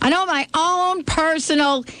 I know my own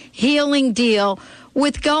personal healing deal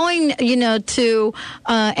with going, to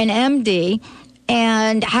an MD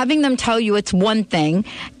and having them tell you it's one thing,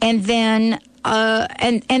 and then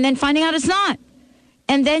finding out it's not.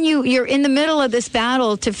 And then you're in the middle of this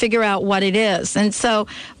battle to figure out what it is. And so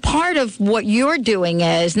part of what you're doing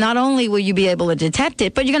is not only will you be able to detect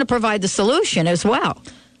it, but you're going to provide the solution as well.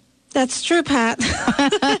 That's true, Pat.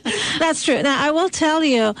 That's true. Now, I will tell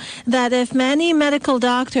you that if any medical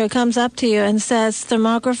doctor comes up to you and says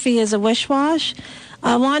thermography is a wish-wash,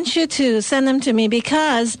 I want you to send them to me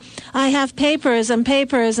because I have papers and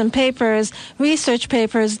papers and papers, research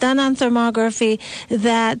papers done on thermography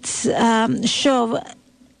that show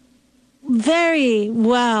very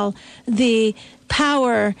well the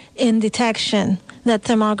power in detection that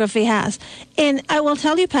thermography has. And I will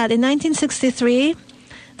tell you, Pat, in 1963,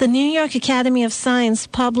 the New York Academy of Science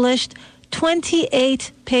published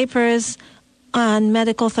 28 papers on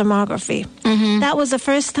medical thermography. That was the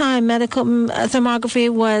first time medical thermography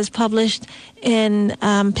was published in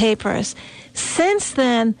papers. Since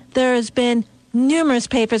then, there has been numerous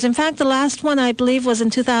papers. In fact, the last one, I believe, was in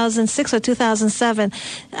 2006 or 2007,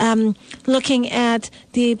 looking at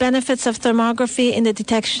the benefits of thermography in the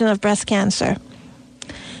detection of breast cancer.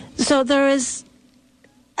 So there is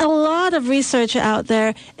a lot of research out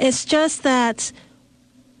there. It's just that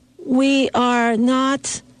we are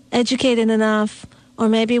not educated enough, or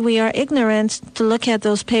maybe we are ignorant to look at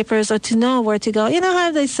those papers or to know where to go. You know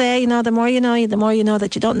how they say, the more you know, the more you know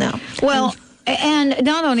that you don't know. Well, and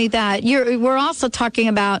not only that, we're also talking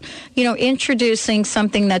about, introducing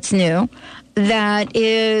something that's new, that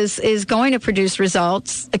is going to produce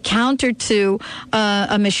results, counter to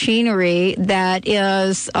a machinery that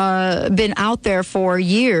is been out there for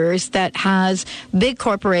years, that has big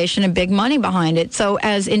corporation and big money behind it. So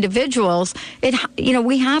as individuals,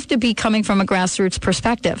 we have to be coming from a grassroots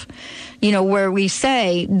perspective, where we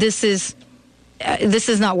say this is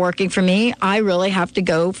not working for me. I really have to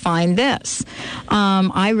go find this.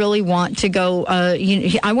 I really want to go,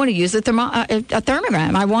 I want to use a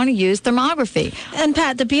thermogram. I want to use thermography. And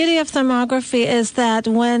Pat, the beauty of thermography is that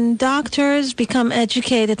when doctors become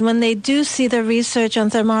educated, when they do see the research on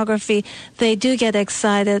thermography, they do get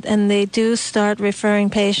excited and they do start referring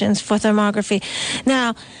patients for thermography.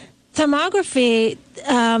 Now, thermography,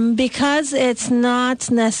 because it's not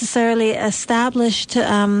necessarily established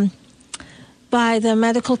by the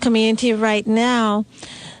medical community right now,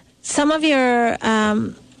 some of your,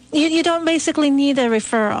 you don't basically need a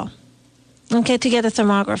referral, to get a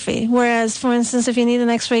thermography. Whereas, for instance, if you need an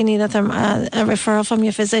x-ray, you need a referral from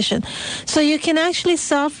your physician. So you can actually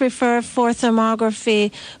self-refer for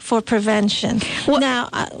thermography for prevention. Well, now,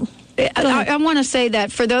 I want to say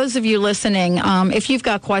that for those of you listening, if you've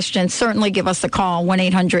got questions, certainly give us a call,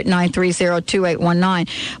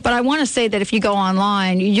 1-800-930-2819. But I want to say that if you go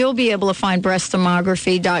online, you'll be able to find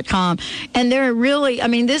breastthermography.com. And they're really,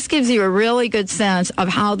 this gives you a really good sense of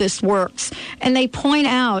how this works. And they point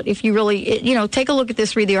out, if you really, take a look at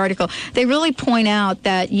this, read the article, they really point out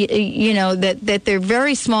that, that they're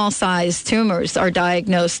very small size tumors are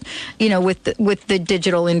diagnosed, with the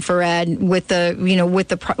digital infrared, with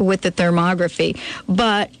the thermography.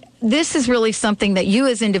 But this is really something that you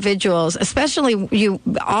as individuals, especially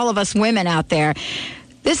all of us women out there,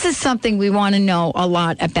 this is something we want to know a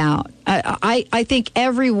lot about. I think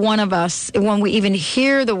every one of us, when we even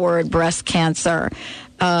hear the word breast cancer,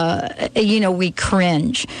 we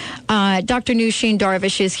cringe. Dr. Nooshin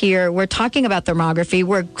Darvish is here. We're talking about thermography.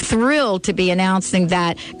 We're thrilled to be announcing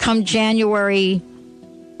that come January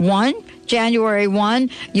 1,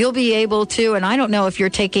 you'll be able to, and I don't know if you're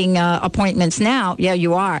taking appointments now. Yeah,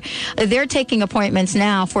 you are. They're taking appointments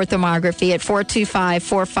now for thermography at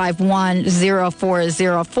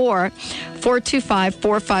 425-451-0404.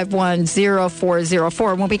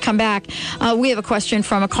 425-451-0404. When we come back, we have a question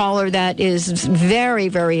from a caller that is very,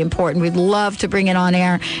 very important. We'd love to bring it on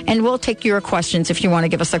air, and we'll take your questions if you want to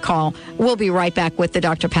give us a call. We'll be right back with the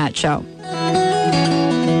Dr. Pat Show.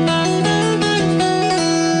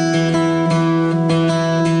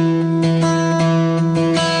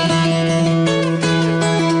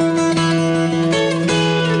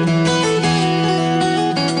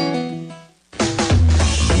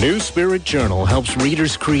 Spirit Journal helps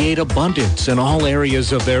readers create abundance in all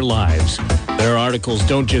areas of their lives. Their articles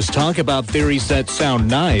don't just talk about theories that sound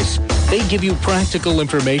nice. They give you practical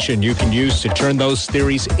information you can use to turn those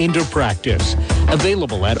theories into practice.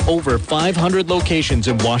 Available at over 500 locations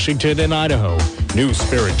in Washington and Idaho. New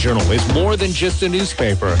Spirit Journal is more than just a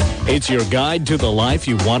newspaper. It's your guide to the life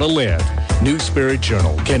you want to live. New Spirit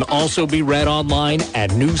Journal can also be read online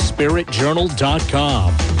at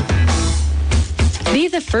newspiritjournal.com. Be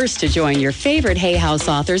the first to join your favorite Hay House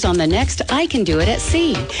authors on the next I Can Do It at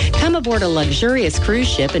Sea. Come aboard a luxurious cruise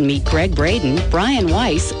ship and meet Greg Braden, Brian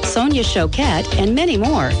Weiss, Sonia Choquette, and many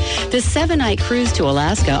more. The 7-night cruise to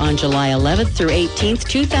Alaska on July 11th through 18th,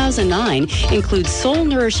 2009 includes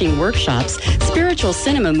soul-nourishing workshops, spiritual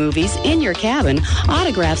cinema movies in your cabin,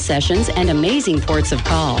 autograph sessions, and amazing ports of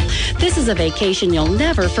call. This is a vacation you'll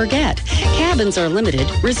never forget. Cabins are limited.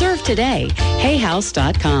 Reserve today.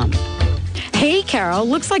 hayhouse.com. Hey, Carol,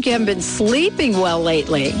 looks like you haven't been sleeping well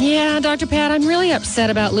lately. Yeah, Dr. Pat, I'm really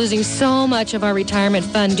upset about losing so much of our retirement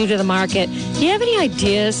fund due to the market. Do you have any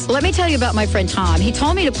ideas? Let me tell you about my friend Tom. He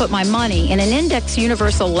told me to put my money in an Index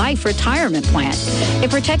Universal Life retirement plan.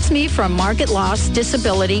 It protects me from market loss,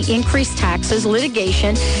 disability, increased taxes,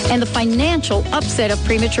 litigation, and the financial upset of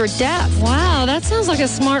premature death. Wow, that sounds like a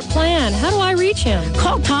smart plan. How do I reach him?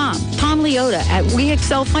 Call Tom Leota at We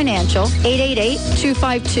Excel Financial,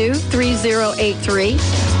 888-252-3083,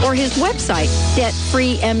 or his website,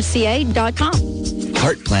 debtfreemca.com.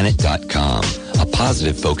 Heartplanet.com, a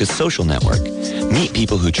positive focused social network. Meet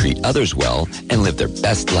people who treat others well and live their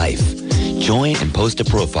best life. Join and post a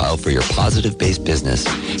profile for your positive-based business,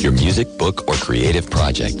 your music, book, or creative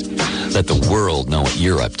project. Let the world know what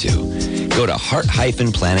you're up to. Go to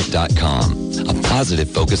heart-planet.com. A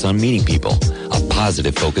positive focus on meeting people. A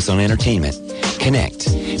positive focus on entertainment.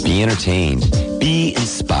 Connect. Be entertained. Be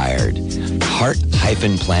inspired.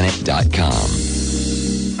 heart-planet.com.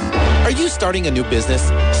 Are you starting a new business,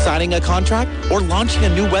 signing a contract, or launching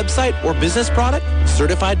a new website or business product?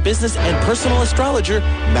 Certified business and personal astrologer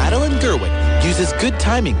Madeline Gerwin uses good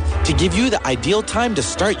timing to give you the ideal time to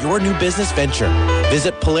start your new business venture.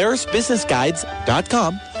 Visit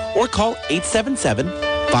PolarisBusinessGuides.com or call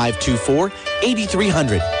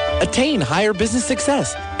 877-524-8300. Attain higher business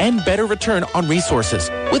success and better return on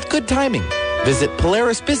resources with good timing. Visit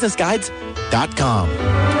PolarisBusinessGuides.com.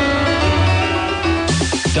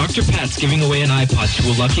 Dr. Pat's giving away an iPod to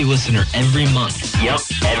a lucky listener every month. Yep,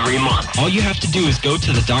 every month. All you have to do is go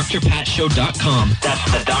to thedrpatshow.com. That's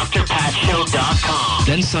thedrpatshow.com.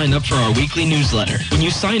 Then sign up for our weekly newsletter. When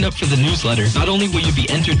you sign up for the newsletter, not only will you be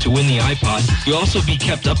entered to win the iPod, you'll also be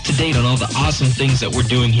kept up to date on all the awesome things that we're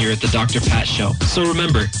doing here at the Dr. Pat Show. So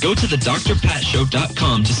remember, go to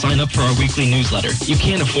thedrpatshow.com to sign up for our weekly newsletter. You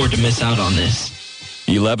can't afford to miss out on this.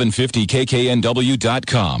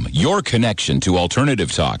 1150kknw.com, your connection to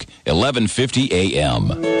Alternative Talk, 1150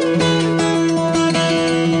 AM.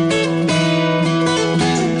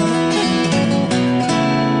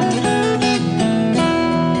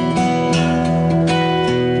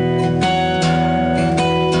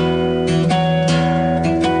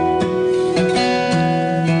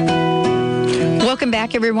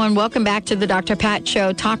 Everyone, welcome back to the Dr. Pat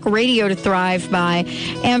Show, talk radio to thrive by.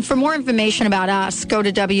 And for more information about us, go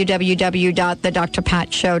to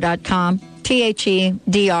www.thedrpatshow.com,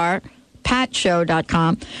 THEDR,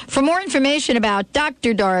 patshow.com. For more information about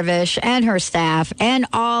Dr. Darvish and her staff and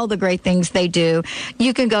all the great things they do,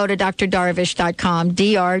 you can go to drdarvish.com,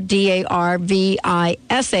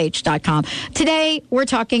 DRDARVISH.com. Today, we're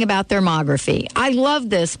talking about thermography. I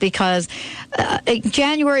love this because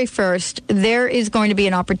January 1st, there is going to be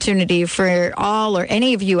an opportunity for all or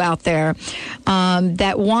any of you out there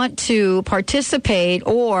that want to participate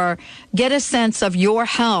or get a sense of your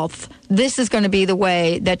health. This is going to be the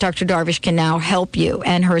way that Dr. Darvish can now help you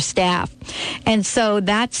and her staff. And so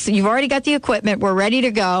you've already got the equipment. We're ready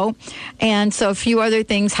to go. And so a few other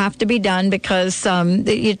things have to be done because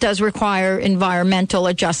it does require environmental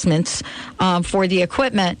adjustments for the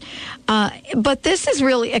equipment. But this is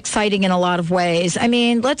really exciting in a lot of ways. I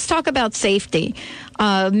mean, let's talk about safety.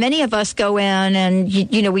 Many of us go in and,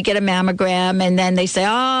 we get a mammogram and then they say,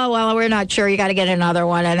 oh, well, we're not sure. You got to get another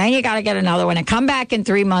one. And then you got to get another one and come back in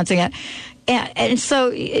 3 months again. And so,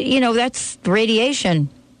 that's radiation.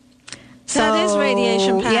 That is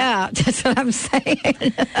radiation, Pat. Yeah, that's what I'm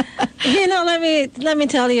saying. Let me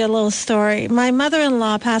tell you a little story. My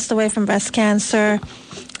mother-in-law passed away from breast cancer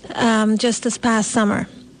just this past summer.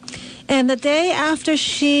 And the day after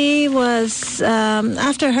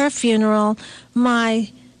after her funeral, my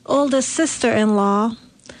oldest sister-in-law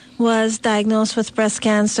was diagnosed with breast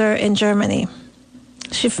cancer in Germany.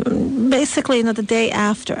 She basically, the day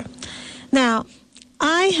after. Now,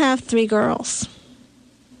 I have 3 girls.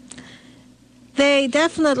 They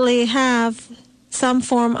definitely have some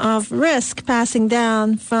form of risk passing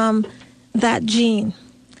down from that gene.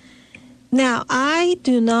 Now, I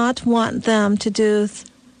do not want them to do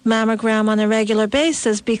mammogram on a regular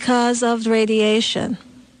basis because of radiation.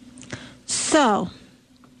 So,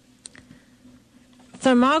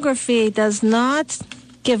 thermography does not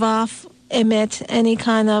emit any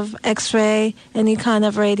kind of X-ray, any kind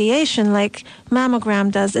of radiation like mammogram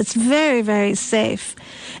does. It's very, very safe.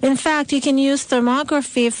 In fact, you can use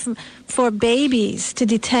thermography for babies to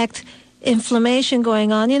detect inflammation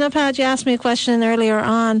going on. Pat, you asked me a question earlier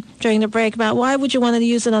on during the break about why would you want to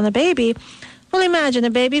use it on a baby. Well, imagine a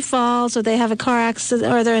baby falls or they have a car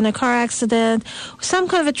accident or they're in a car accident, some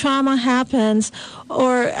kind of a trauma happens,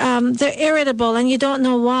 or they're irritable and you don't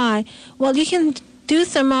know why. Well, you can do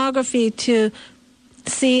thermography to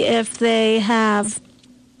see if they have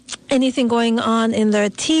anything going on in their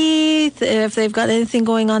teeth, if they've got anything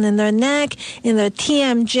going on in their neck, in their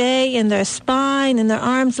TMJ, in their spine, in their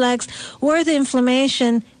arms, legs, where the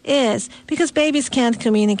inflammation is, because babies can't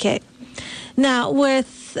communicate. Now,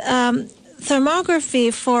 with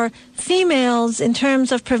thermography for females in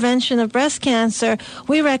terms of prevention of breast cancer,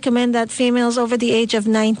 we recommend that females over the age of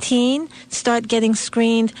 19 start getting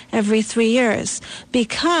screened every 3 years,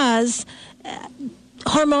 because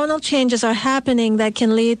hormonal changes are happening that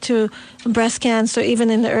can lead to breast cancer even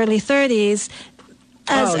in the early 30s,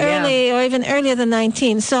 early or even earlier than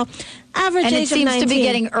 19. So average and age it of 19. seems to be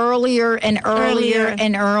getting earlier and earlier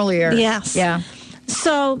and earlier. Yes. Yeah.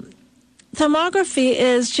 So thermography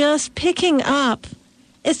is just picking up.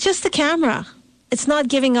 It's just the camera. It's not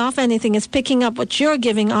giving off anything. It's picking up what you're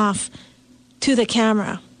giving off to the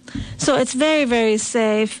camera. So it's very, very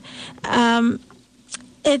safe.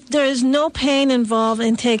 There is no pain involved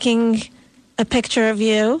in taking a picture of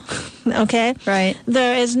you, okay? Right.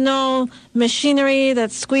 There is no machinery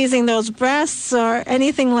that's squeezing those breasts or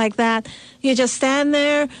anything like that. You just stand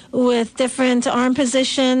there with different arm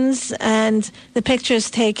positions and the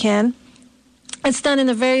picture's taken. It's done in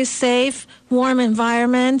a very safe, warm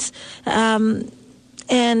environment.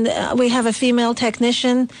 And we have a female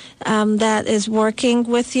technician that is working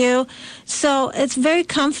with you. So it's very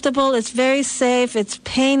comfortable, it's very safe, it's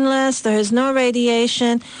painless, there is no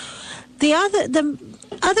radiation. The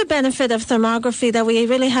other benefit of thermography that we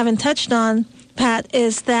really haven't touched on, Pat,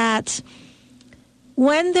 is that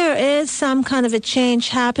when there is some kind of a change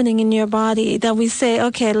happening in your body, that we say,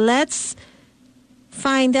 okay, let's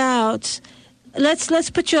find out, let's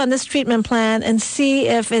put you on this treatment plan and see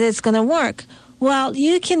if it is going to work. Well,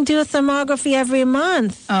 you can do a thermography every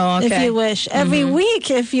month if you wish, every week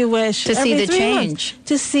if you wish. To see every the 3 change. months,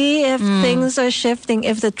 to see if things are shifting,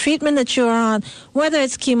 if the treatment that you're on, whether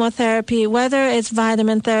it's chemotherapy, whether it's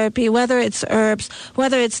vitamin therapy, whether it's herbs,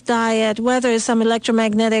 whether it's diet, whether it's some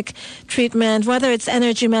electromagnetic treatment, whether it's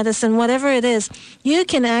energy medicine, whatever it is, you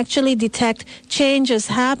can actually detect changes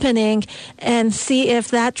happening and see if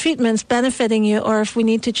that treatment's benefiting you or if we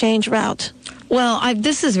need to change route. Well,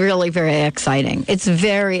 this is really very exciting. It's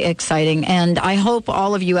very exciting, and I hope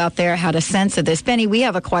all of you out there had a sense of this. Benny, we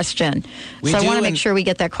have a question, so I want to make sure we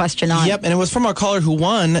get that question on. Yep, and it was from our caller who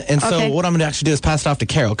won, and so what I'm going to actually do is pass it off to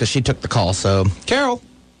Carol, because she took the call. So, Carol,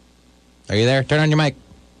 are you there? Turn on your mic.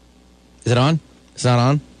 Is it on? It's not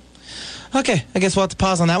on? Okay, I guess we'll have to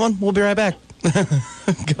pause on that one. We'll be right back.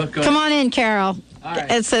 Go Come on in, Carol. All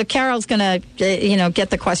right. So Carol's going to,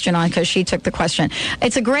 get the question on because she took the question.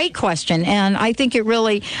 It's a great question, and I think it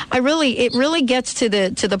really gets to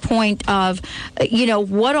the point of,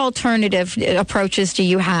 what alternative approaches do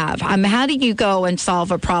you have? How do you go and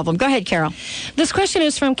solve a problem? Go ahead, Carol. This question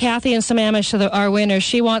is from Kathy in Sammamish, our winner.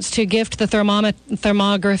 She wants to gift the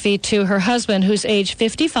thermography to her husband, who's age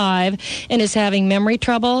 55 and is having memory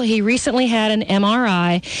trouble. He recently had an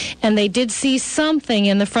MRI, and they did see something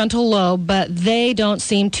in the frontal lobe, but they don't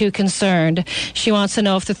seem too concerned. She wants to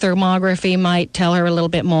know if the thermography might tell her a little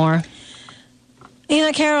bit more.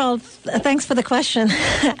 Carol, thanks for the question.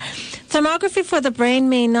 Thermography for the brain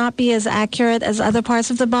may not be as accurate as other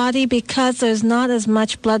parts of the body because there's not as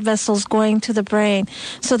much blood vessels going to the brain.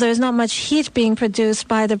 So there's not much heat being produced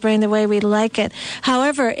by the brain the way we like it.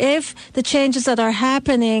 However, if the changes that are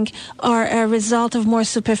happening are a result of more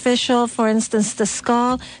superficial, for instance, the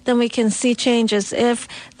skull, then we can see changes. If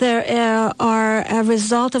there are a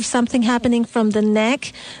result of something happening from the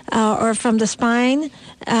neck or from the spine,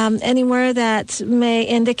 anywhere that may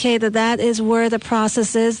indicate that is where the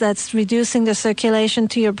process is that's reducing the circulation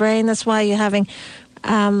to your brain. That's why you're having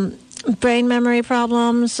brain memory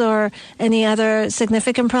problems or any other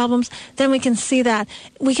significant problems. Then we can see that.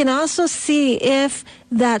 We can also see if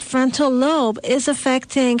that frontal lobe is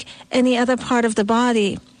affecting any other part of the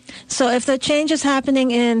body. So if the change is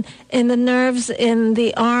happening in the nerves in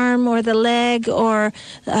the arm or the leg or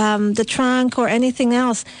the trunk or anything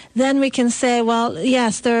else, then we can say, well,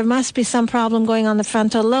 yes, there must be some problem going on the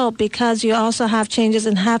frontal lobe because you also have changes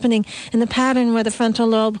happening in the pattern where the frontal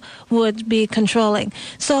lobe would be controlling.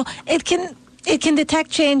 So it can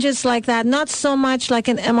detect changes like that, not so much like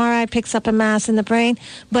an MRI picks up a mass in the brain,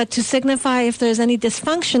 but to signify if there's any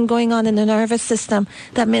dysfunction going on in the nervous system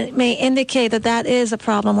that may indicate that is a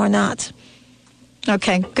problem or not.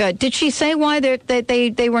 Okay, good. Did she say why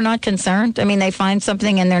they were not concerned? I mean, they find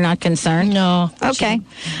something and they're not concerned? No. Okay.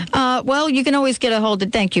 Well, you can always get a hold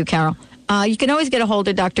of... Thank you, Carol. You can always get a hold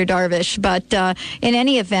of Dr. Darvish, but in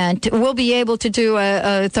any event, we'll be able to do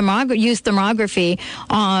use thermography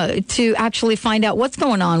to actually find out what's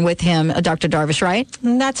going on with him, Dr. Darvish, right?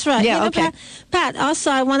 That's right. Yeah, okay. Pat,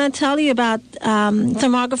 also, I want to tell you about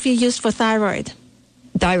thermography used for thyroid.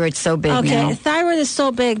 Thyroid's so big now. Thyroid is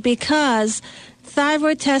so big because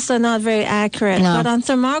thyroid tests are not very accurate. No. But on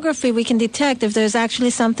thermography, we can detect if there's actually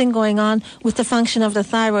something going on with the function of the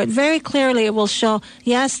thyroid. Very clearly, it will show,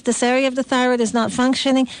 yes, this area of the thyroid is not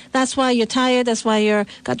functioning. That's why you're tired. That's why you've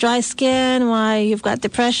got dry skin, why you've got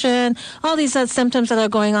depression, all these other symptoms that are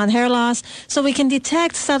going on, hair loss. So we can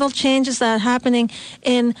detect subtle changes that are happening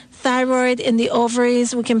in thyroid, in the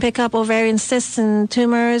ovaries. We can pick up ovarian cysts and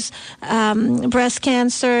tumors, breast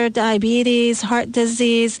cancer, diabetes, heart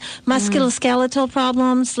disease, musculoskeletal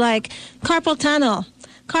problems like carpal tunnel.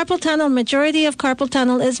 Carpal tunnel, majority of carpal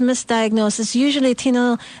tunnel is misdiagnosed. It's usually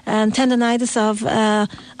tendonitis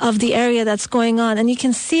of the area that's going on. And you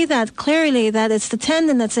can see that clearly that it's the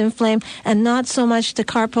tendon that's inflamed and not so much the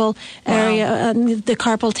carpal area, the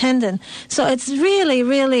carpal tendon. So it's really,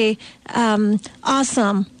 really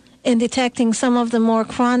awesome in detecting some of the more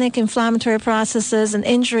chronic inflammatory processes and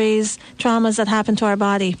injuries, traumas that happen to our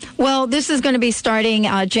body. Well, this is going to be starting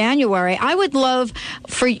January. I would love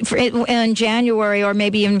for in January or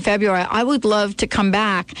maybe in February, I would love to come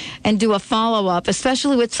back and do a follow-up,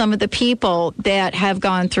 especially with some of the people that have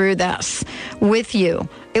gone through this with you.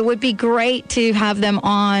 It would be great to have them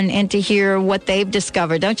on and to hear what they've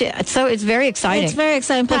discovered, don't you? So it's very exciting. It's very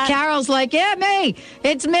exciting. But Carol's like, yeah, me.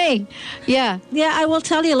 It's me. Yeah. Yeah, I will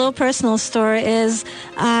tell you a little personal story is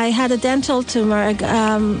I had a dental tumor,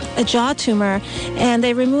 a jaw tumor, and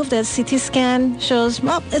they removed it. CT scan shows,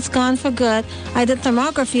 well, it's gone for good. I did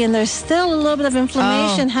thermography, and there's still a little bit of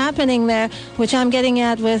inflammation happening there, which I'm getting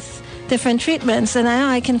at with different treatments, and now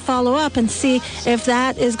I can follow up and see if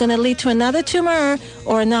that is going to lead to another tumor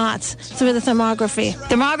or not through the thermography.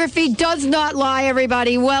 Thermography does not lie,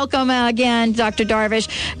 everybody. Welcome again, Dr. Darvish.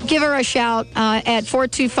 Give her a shout at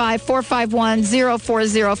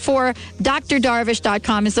 425-451-0404.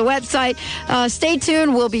 DrDarvish.com is the website. Stay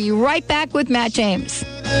tuned. We'll be right back with Matt James.